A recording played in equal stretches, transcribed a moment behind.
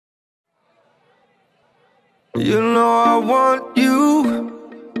You know I want you.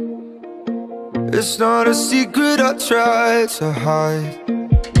 It's not a secret I try to hide.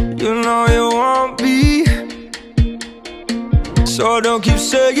 You know you want me, so don't keep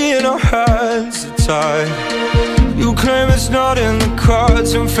saying our hands are tied. You claim it's not in the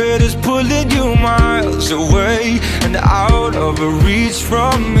cards, and fate is pulling you miles away and out of reach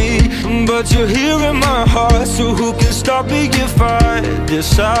from me. But you're here in my heart, so who can stop me if I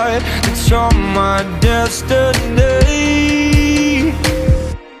decide that you're my destiny?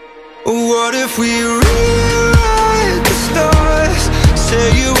 What if we rewrite the stars?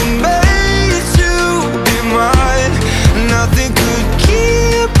 Say you were made to be mine. Nothing could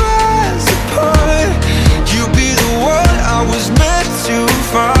keep us apart. You be the one I was meant to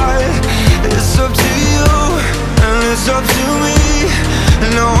find. It's up to you and it's up to me.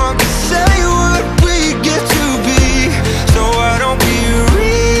 No one can say what we get to be. So why don't we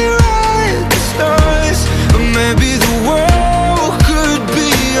rewrite the stars? Or maybe the world could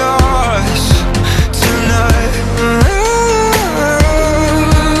be ours tonight.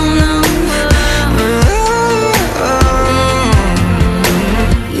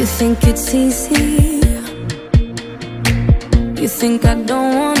 You think it's easy? You think I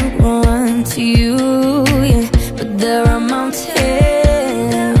don't wanna run to you, yeah. But there are mountains,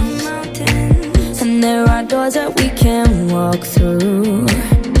 and there are doors that we can walk through.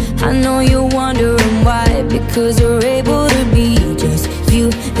 I know you're wondering why, because we're able to be just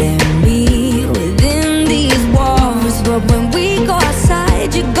you and me within these walls. But when we go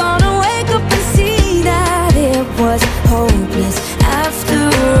outside, you're gonna wake up and see that it was hopeless after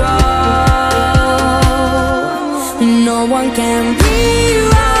all. No one can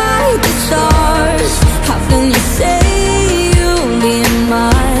rewrite the stars. How can you say you'll be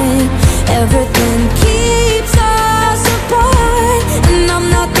mine? Everything keeps us apart, and I'm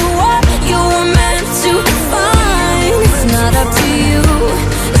not the one you were meant to find. It's not up to you,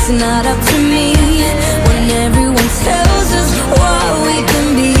 it's not up to me, when everyone tells us what we can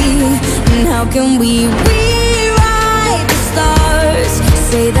be. And how can we rewrite the stars?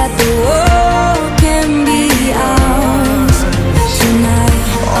 Say that the world can be ours tonight.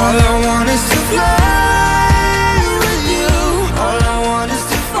 All I want is to fly with you. All I want is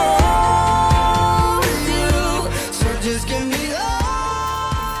to fall with you. So just give me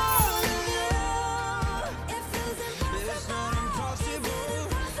all of you. It's not impossible.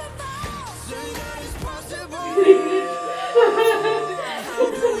 Say that it's possible.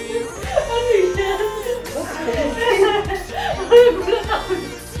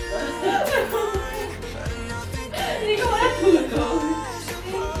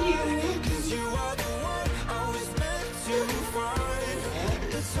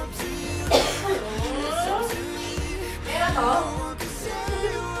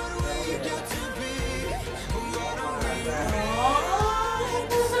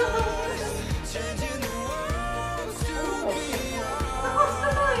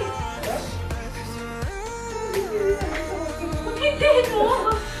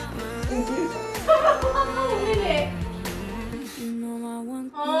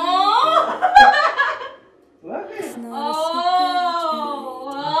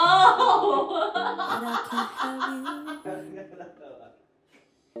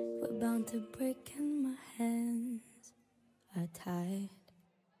 We're bound to break and my hands are tied.